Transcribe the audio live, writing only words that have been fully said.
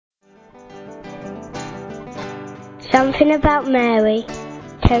Something about Mary,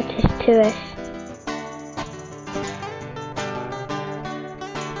 Totus Tuus.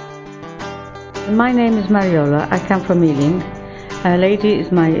 My name is Mariola. I come from Ealing. Lady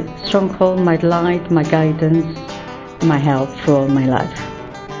is my stronghold, my light, my guidance, my help for all my life.